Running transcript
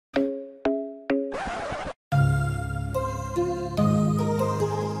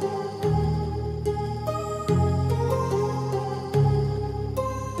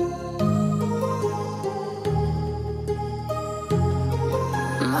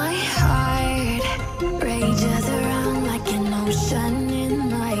My heart rages around like an ocean in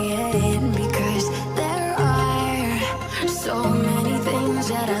my head, because there are so many things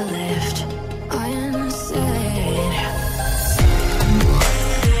that I left unsaid.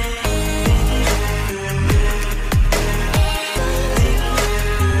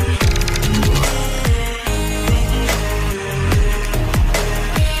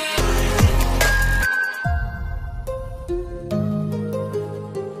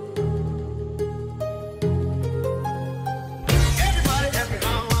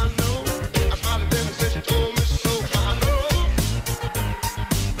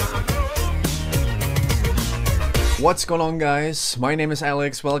 What's going on, guys? My name is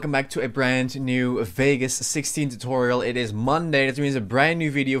Alex. Welcome back to a brand new Vegas 16 tutorial. It is Monday. That means a brand new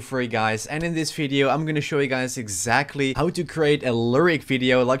video for you guys. And in this video, I'm going to show you guys exactly how to create a lyric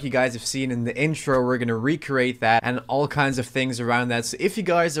video. Like you guys have seen in the intro, we're going to recreate that and all kinds of things around that. So if you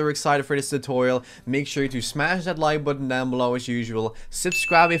guys are excited for this tutorial, make sure to smash that like button down below as usual.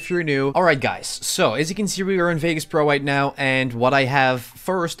 Subscribe if you're new. Alright guys, so as you can see, we are in Vegas Pro right now. And what I have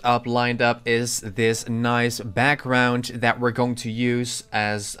first up lined up is this nice background that we're going to use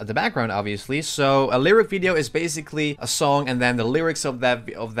as the background, obviously. So a lyric video is basically a song, and then the lyrics of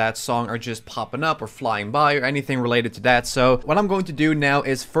that song are just popping up or flying by or anything related to that. So what I'm going to do now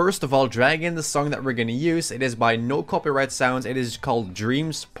is first of all drag in the song that we're going to use. It is by No Copyright Sounds. It is called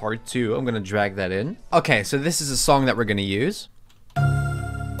Dreams Part 2. I'm going to drag that in. Okay, so this is a song that we're going to use.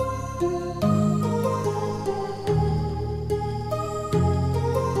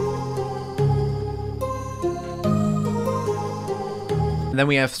 And then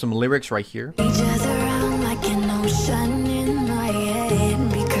we have some lyrics right here. Rages around like an ocean in my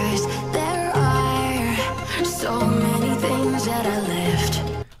head, because there are so many things that I left.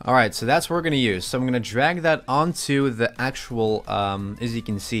 Alright, so that's what we're going to use. So I'm going to drag that onto the actual, as you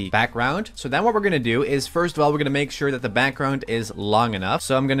can see, background. So then what we're going to do is, first of all, we're going to make sure that the background is long enough.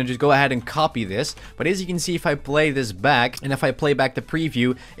 So I'm going to just go ahead and copy this. But as you can see, if I play this back, and if I play back the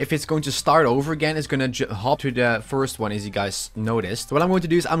preview, if it's going to start over again, it's going to hop to the first one, as you guys noticed. So what I'm going to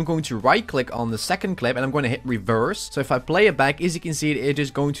do is I'm going to right click on the second clip, and I'm going to hit reverse. So if I play it back, as you can see, it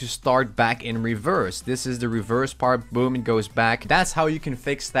is going to start back in reverse. This is the reverse part. Boom, it goes back. That's how you can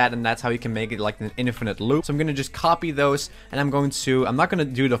fix that, and that's how you can make it like an infinite loop. So I'm gonna just copy those, and I'm not gonna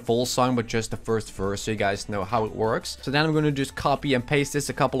do the full song, but just the first verse, so you guys know how it works. So then I'm gonna just copy and paste this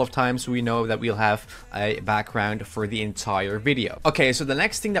a couple of times, so we know that we'll have a background for the entire video. Okay, so the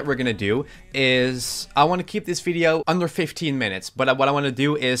next thing that we're gonna do is I want to keep this video under 15 minutes, but what I want to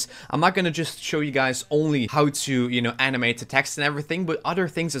do is I'm not gonna just show you guys only how to, you know, animate the text and everything, but other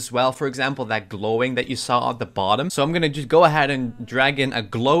things as well. For example, that glowing that you saw at the bottom. So I'm gonna just go ahead and drag in a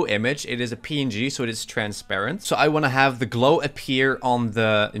glow image. It is a PNG, so it is transparent. So I want to have the glow appear on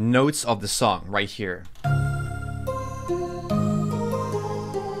the notes of the song right here.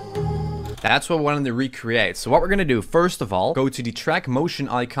 That's what we wanted to recreate. So what we're going to do, first of all, go to the track motion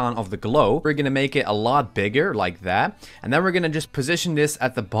icon of the glow. We're going to make it a lot bigger like that. And then we're going to just position this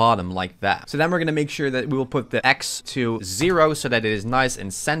at the bottom like that. So then we're going to make sure that we will put the X to 0 so that it is nice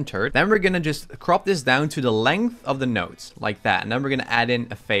and centered. Then we're going to just crop this down to the length of the notes like that. And then we're going to add in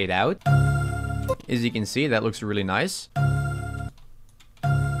a fade out. As you can see, that looks really nice.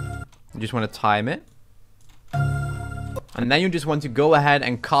 You just want to time it. And then you just want to go ahead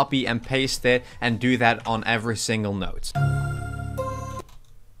and copy and paste it and do that on every single note.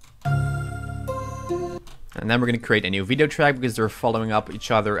 And then we're going to create a new video track because they're following up each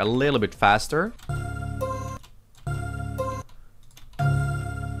other a little bit faster.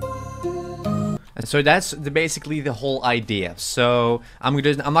 And so that's basically the whole idea. So I'm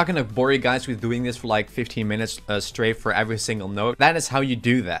not going to bore you guys with doing this for like 15 minutes straight for every single note. That is how you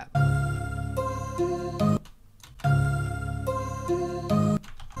do that.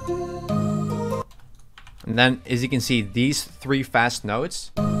 And then, as you can see, these 3 fast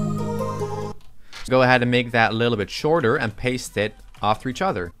notes, go ahead and make that a little bit shorter and paste it after each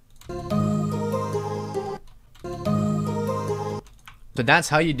other. So that's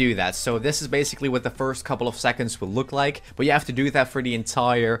how you do that. So this is basically what the first couple of seconds will look like, but you have to do that for the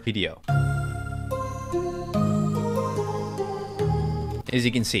entire video. As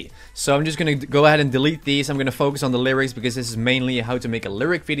you can see. So I'm just going to go ahead and delete these. I'm going to focus on the lyrics because this is mainly how to make a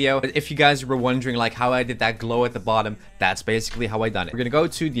lyric video. But if you guys were wondering like how I did that glow at the bottom, that's basically how I done it. We're going to go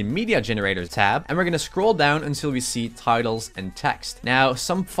to the media generator tab and we're going to scroll down until we see titles and text. Now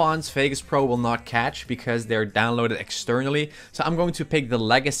some fonts Vegas Pro will not catch because they're downloaded externally. So I'm going to pick the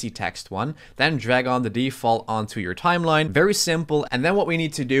legacy text one, then drag on the default onto your timeline. Very simple. And then what we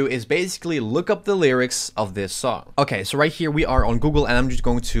need to do is basically look up the lyrics of this song. Okay, so right here we are on Google and I'm just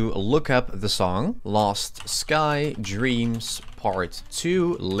going to look up the song Lost Sky Dreams Part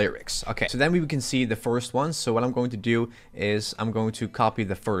 2 lyrics. Okay, so then we can see the first one. So what I'm going to do is I'm going to copy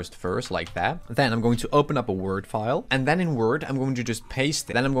the first verse like that. Then I'm going to open up a Word file, and then in Word I'm going to just paste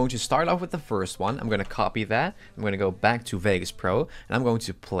it. Then I'm going to start off with the first one. I'm going to copy that. I'm going to go back to Vegas Pro, and I'm going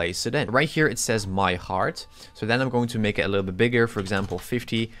to place it in. Right here it says My Heart. So then I'm going to make it a little bit bigger, for example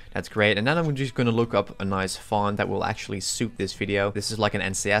 50. That's great. And then I'm just going to look up a nice font that will actually suit this video. This is like an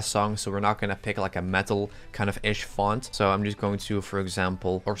NCS song, so we're not going to pick like a metal kind of ish font. So I'm just going to, for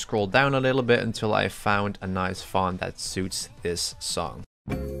example, or scroll down a little bit until I found a nice font that suits this song.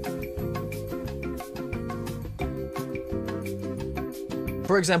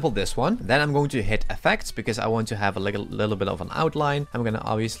 For example, this one. Then I'm going to hit effects because I want to have a little bit of an outline. I'm going to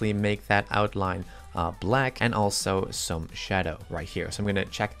obviously make that outline black, and also some shadow right here. So I'm going to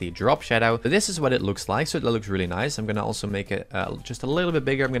check the drop shadow. So this is what it looks like. So it looks really nice. I'm going to also make it just a little bit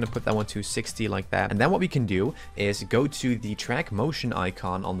bigger. I'm going to put that one to 60 like that. And then what we can do is go to the track motion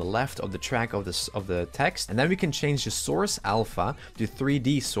icon on the left of the track of the text, and then we can change the source alpha to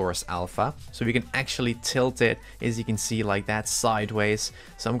 3D source alpha, so we can actually tilt it, as you can see, like that sideways.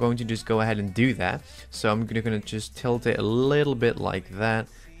 So I'm going to just go ahead and do that. So I'm going to just tilt it a little bit like that,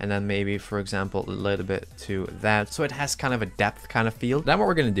 and then maybe, for example, a little bit to that, so it has kind of a depth kind of feel. Then what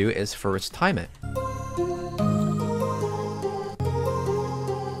we're going to do is first time it.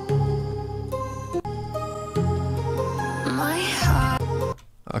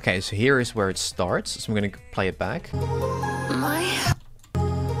 Okay, so here is where it starts, so I'm going to play it back.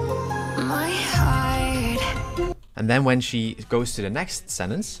 And then when she goes to the next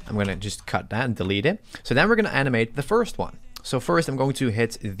sentence, I'm going to just cut that and delete it. So then we're going to animate the first one. So first I'm going to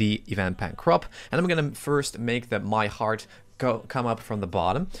hit the event pan crop, and I'm going to first make the My Heart come up from the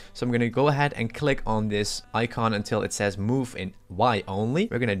bottom. So I'm going to go ahead and click on this icon until it says move in Y only.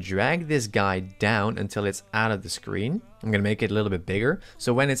 We're going to drag this guy down until it's out of the screen. I'm going to make it a little bit bigger.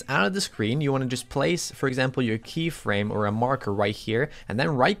 So when it's out of the screen, you want to just place, for example, your keyframe or a marker right here, and then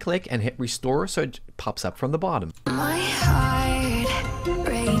right click and hit restore so it pops up from the bottom. My heart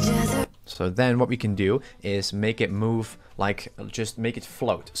rages. So then what we can do is make it move, like just make it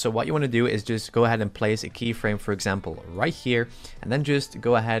float. So what you want to do is just go ahead and place a keyframe, for example, right here, and then just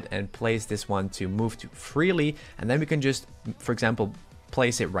go ahead and place this one to move to freely, and then we can just, for example,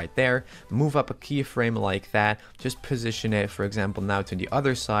 place it right there, move up a keyframe like that, just position it, for example, now to the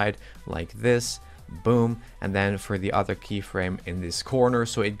other side like this. Boom. And then for the other keyframe in this corner,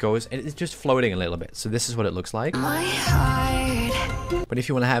 so it goes, and it's just floating a little bit. So this is what it looks like. My heart. But if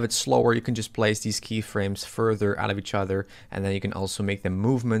you want to have it slower, you can just place these keyframes further out of each other, and then you can also make the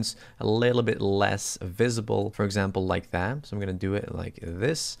movements a little bit less visible, for example, like that. So I'm going to do it like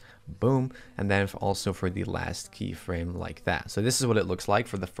this. Boom. And then also for the last keyframe like that. So this is what it looks like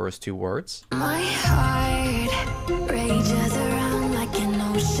for the first two words. My heart rages around like an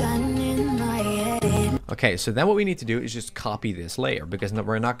ocean in my head. Okay, so then what we need to do is just copy this layer, because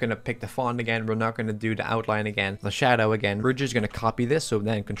we're not going to pick the font again, we're not going to do the outline again, the shadow again, we're just going to copy this. So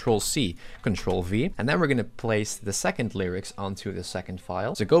then Control C, Control V, and then we're going to place the second lyrics onto the second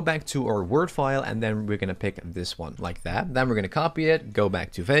file. So go back to our Word file, and then we're going to pick this one like that. Then we're going to copy it, go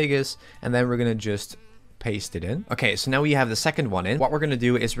back to Vegas, and then we're going to just paste it in. Okay, so now we have the second one in. What we're going to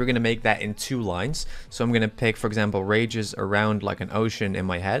do is we're going to make that in 2 lines. So I'm going to pick, for example, rages around like an ocean in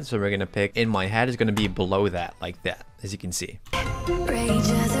my head. So we're going to pick in my head is going to be below that, like that, as you can see.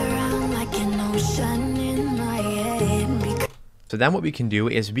 Rages around like an ocean in my head. So then what we can do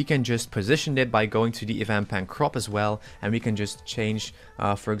is we can just position it by going to the event pan crop as well, and we can just change,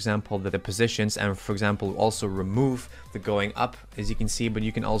 for example, the positions, and for example, also remove the going up, as you can see, but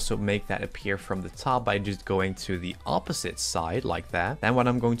you can also make that appear from the top by just going to the opposite side like that. Then what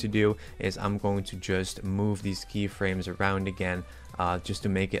I'm going to do is I'm going to just move these keyframes around again, just to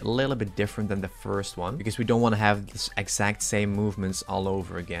make it a little bit different than the first one, because we don't want to have this exact same movements all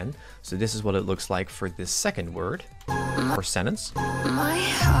over again. So this is what it looks like for this second word or sentence. My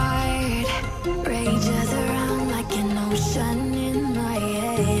heart rages around like an ocean in my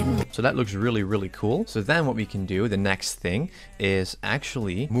head. So that looks really, really cool. So then what we can do, the next thing, is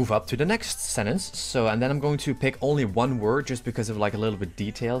actually move up to the next sentence. So, and then I'm going to pick only one word just because of like a little bit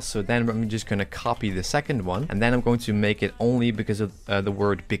detail. So then I'm just going to copy the second one, and then I'm going to make it only because of the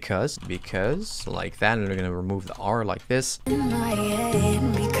word because, like that. And we're going to remove the R like this. In my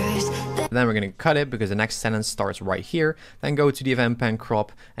head because And then we're going to cut it because the next sentence starts right here. Then go to the event pan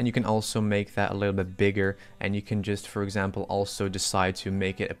crop, and you can also make that a little bit bigger, and you can just, for example, also decide to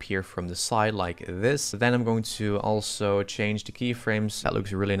make it appear from the side like this. Then I'm going to also change the keyframes. That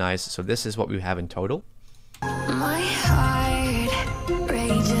looks really nice. So this is what we have in total. my heart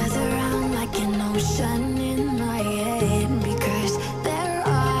notion in my head because there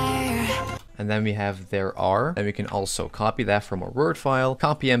are. And then we have there are, and we can also copy that from our Word file,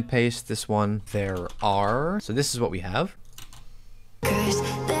 copy and paste this one, there are. So this is what we have. Cause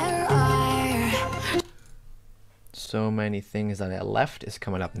there are. So many things that I left is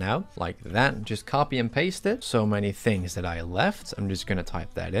coming up now, like that. Just copy and paste it. So many things that I left. I'm just gonna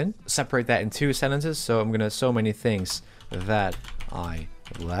type that in. Separate that in 2 sentences. So I'm gonna so many things that I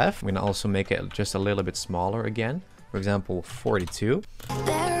left. I'm gonna also make it just a little bit smaller again. For example, 42.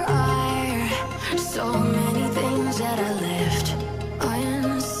 There are so many things that I left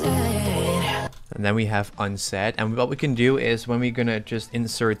unsaid. And then we have unsaid. And what we can do is when we're gonna just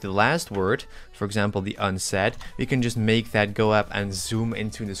insert the last word, for example, the unsaid, we can just make that go up and zoom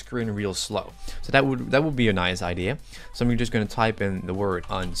into the screen real slow. So that would be a nice idea. So I'm just gonna type in the word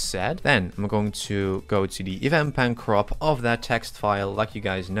unsaid. Then I'm going to go to the event pen crop of that text file, like you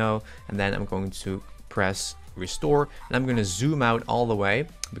guys know, and then I'm going to press restore, and I'm going to zoom out all the way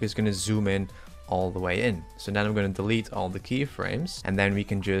because it's going to zoom in all the way in. So then I'm going to delete all the keyframes, and then we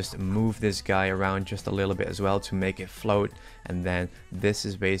can just move this guy around just a little bit as well to make it float, and then this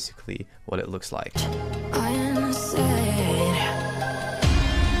is basically what it looks like.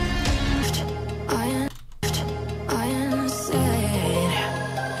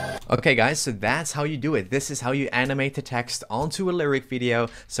 Okay guys, so that's how you do it. This is how you animate the text onto a lyric video.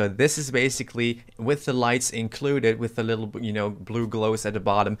 So this is basically with the lights included, with the little, you know, blue glows at the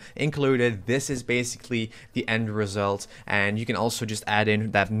bottom included. This is basically the end result. And you can also just add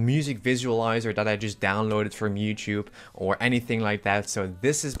in that music visualizer that I just downloaded from YouTube or anything like that. So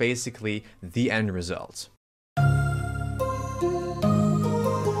this is basically the end result.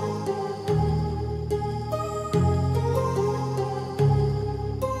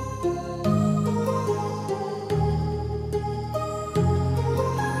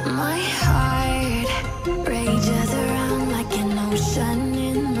 Moonshine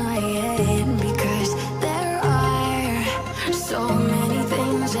in my head because there are so many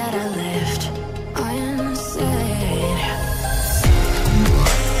things that I left unsaid.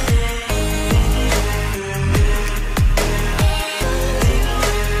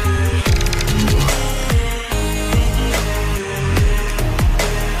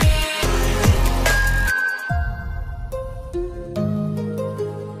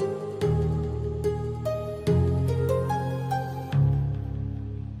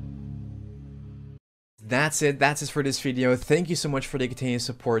 That's it for this video. Thank you so much for the continued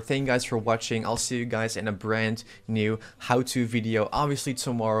support. Thank you guys for watching. I'll see you guys in a brand new how-to video, obviously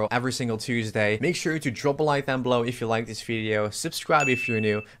tomorrow, every single Tuesday. Make sure to drop a like down below if you like this video, subscribe if you're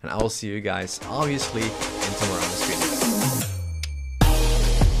new, and I will see you guys obviously in tomorrow's video.